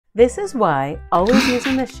This is why always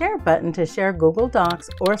using the share button to share Google Docs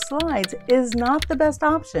or slides is not the best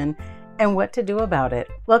option, and what to do about it.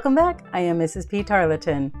 Welcome back, I am Mrs. P.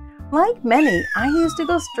 Tarleton. Like many, I used to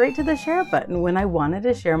go straight to the share button when I wanted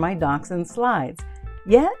to share my docs and slides.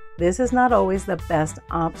 Yet, this is not always the best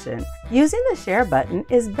option. Using the share button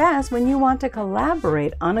is best when you want to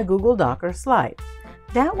collaborate on a Google Doc or slide.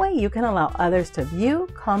 That way you can allow others to view,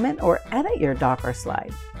 comment, or edit your doc or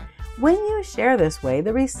slide. When you share this way,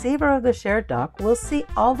 the receiver of the shared doc will see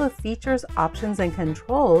all the features, options, and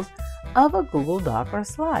controls of a Google Doc or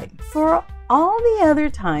slide. For all the other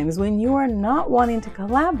times when you are not wanting to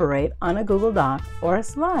collaborate on a Google Doc or a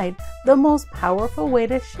slide, the most powerful way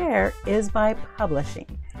to share is by publishing.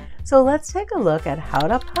 So let's take a look at how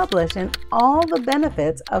to publish and all the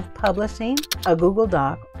benefits of publishing a Google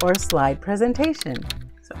Doc or slide presentation.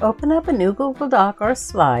 So open up a new Google Doc or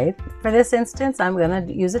slide. For this instance, I'm going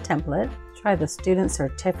to use a template. Try the student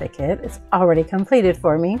certificate. It's already completed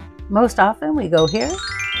for me. Most often we go here,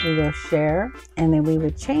 we go share, and then we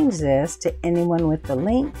would change this to anyone with the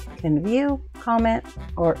link can view, comment,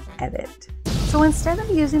 or edit. So instead of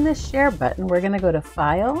using the share button, we're going to go to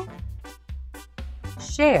File,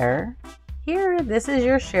 Share. Here, this is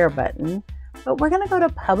your share button, but we're going to go to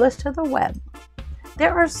Publish to the Web.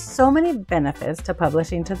 There are so many benefits to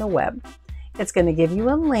publishing to the web. It's going to give you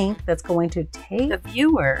a link that's going to take the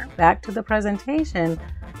viewer back to the presentation,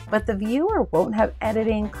 but the viewer won't have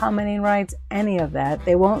editing, commenting rights, any of that.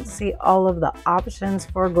 They won't see all of the options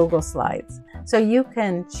for Google Slides. So you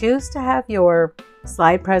can choose to have your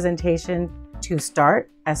slide presentation to start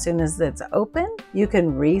as soon as it's open. You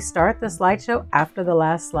can restart the slideshow after the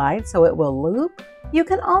last slide, so it will loop. You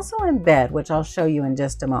can also embed, which I'll show you in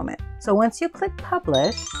just a moment. So once you click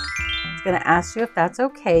Publish, it's going to ask you if that's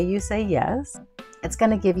okay. You say yes. It's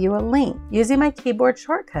going to give you a link. Using my keyboard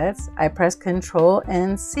shortcuts, I press Control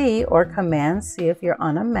and C or Command C if you're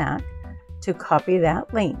on a Mac to copy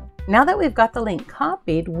that link. Now that we've got the link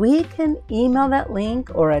copied, we can email that link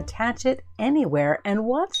or attach it anywhere and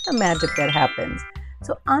watch the magic that happens.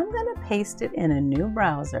 So I'm going to paste it in a new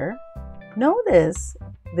browser. Notice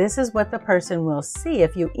this is what the person will see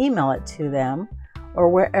if you email it to them or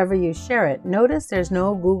wherever you share it. Notice there's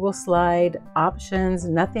no Google Slide options,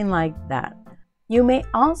 nothing like that. You may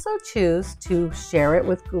also choose to share it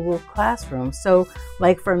with Google Classroom. So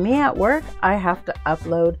like for me at work, I have to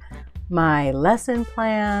upload my lesson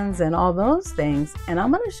plans and all those things. And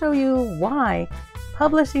I'm going to show you why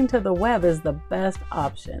publishing to the web is the best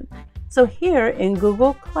option. So here in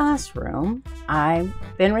Google Classroom, I've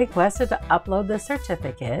been requested to upload the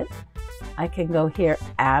certificate. I can go here,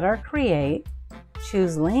 Add or Create,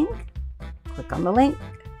 choose Link, click on the link,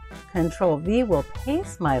 Control V will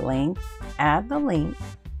paste my link, add the link,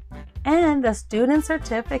 and the student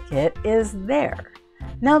certificate is there.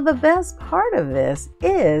 Now the best part of this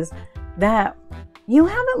is that you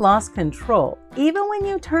haven't lost control. Even when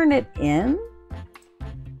you turn it in,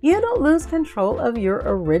 you don't lose control of your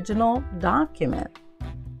original document.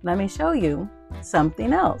 Let me show you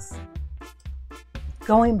something else.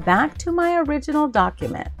 Going back to my original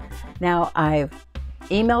document. Now I've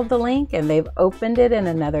emailed the link and they've opened it in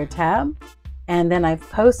another tab, and then I've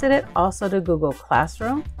posted it also to Google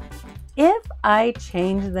Classroom. If I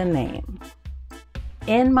change the name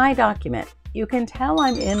in my document, you can tell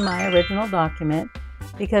I'm in my original document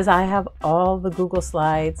because I have all the Google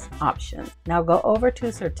Slides options. Now go over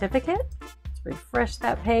to Certificate, refresh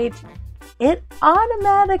that page. It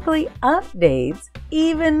automatically updates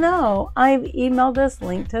even though I've emailed this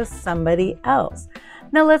link to somebody else.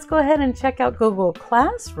 Now let's go ahead and check out Google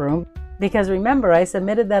Classroom because remember I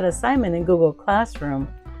submitted that assignment in Google Classroom.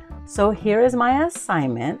 So here is my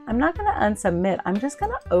assignment. I'm not going to unsubmit. I'm just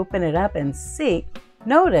going to open it up and see.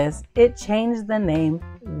 Notice it changed the name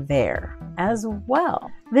there as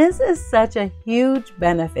well. This is such a huge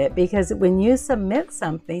benefit because when you submit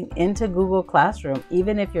something into Google Classroom,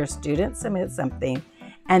 even if your student submits something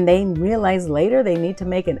and they realize later they need to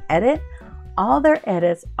make an edit, all their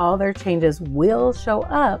edits, all their changes will show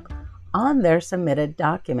up on their submitted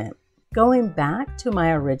document. Going back to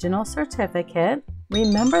my original certificate,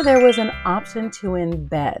 remember there was an option to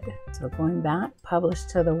embed. So going back, publish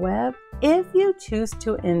to the web. If you choose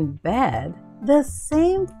to embed, the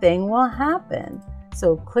same thing will happen.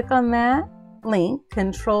 So click on that link,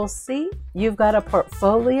 Control C. You've got a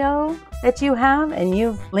portfolio that you have and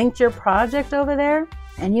you've linked your project over there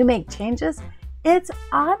and you make changes. It's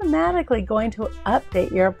automatically going to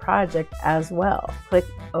update your project as well. Click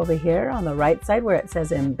over here on the right side where it says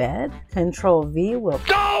embed. Control V will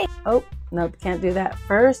go. Oh, nope, can't do that.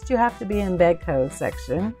 First, you have to be in embed code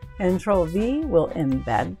section. Control V will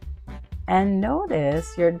embed. And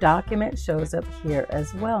notice your document shows up here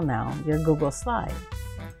as well now, your Google slide.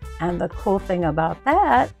 And the cool thing about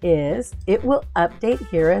that is it will update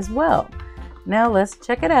here as well. Now let's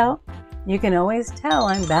check it out. You can always tell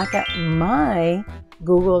I'm back at my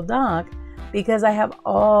Google Doc because I have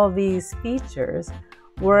all these features,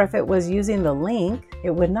 where if it was using the link,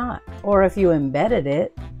 it would not. Or if you embedded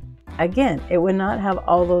it, again, it would not have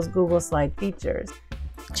all those Google Slide features.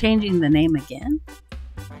 Changing the name again,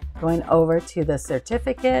 going over to the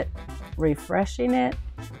certificate, refreshing it,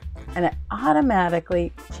 and it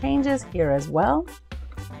automatically changes here as well.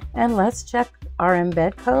 And let's check our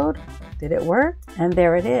embed code. Did it work? And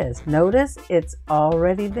there it is. Notice it's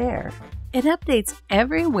already there. It updates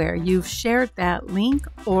everywhere you've shared that link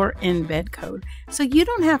or embed code, so you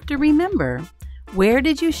don't have to remember. Where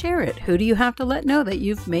did you share it? Who do you have to let know that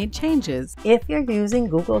you've made changes? If you're using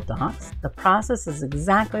Google Docs, the process is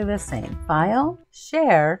exactly the same. File,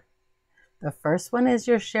 Share. The first one is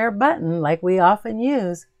your Share button like we often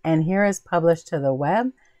use, and here is Publish to the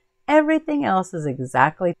Web. Everything else is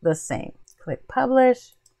exactly the same. Click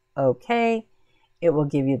Publish, OK. It will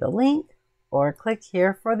give you the link, or click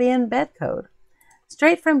here for the embed code.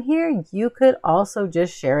 Straight from here, you could also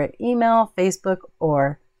just share it email, Facebook,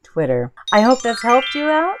 or Twitter. I hope that's helped you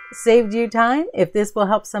out, saved you time. If this will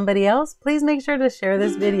help somebody else, please make sure to share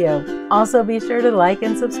this video. Also be sure to like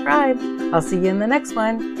and subscribe. I'll see you in the next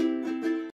one.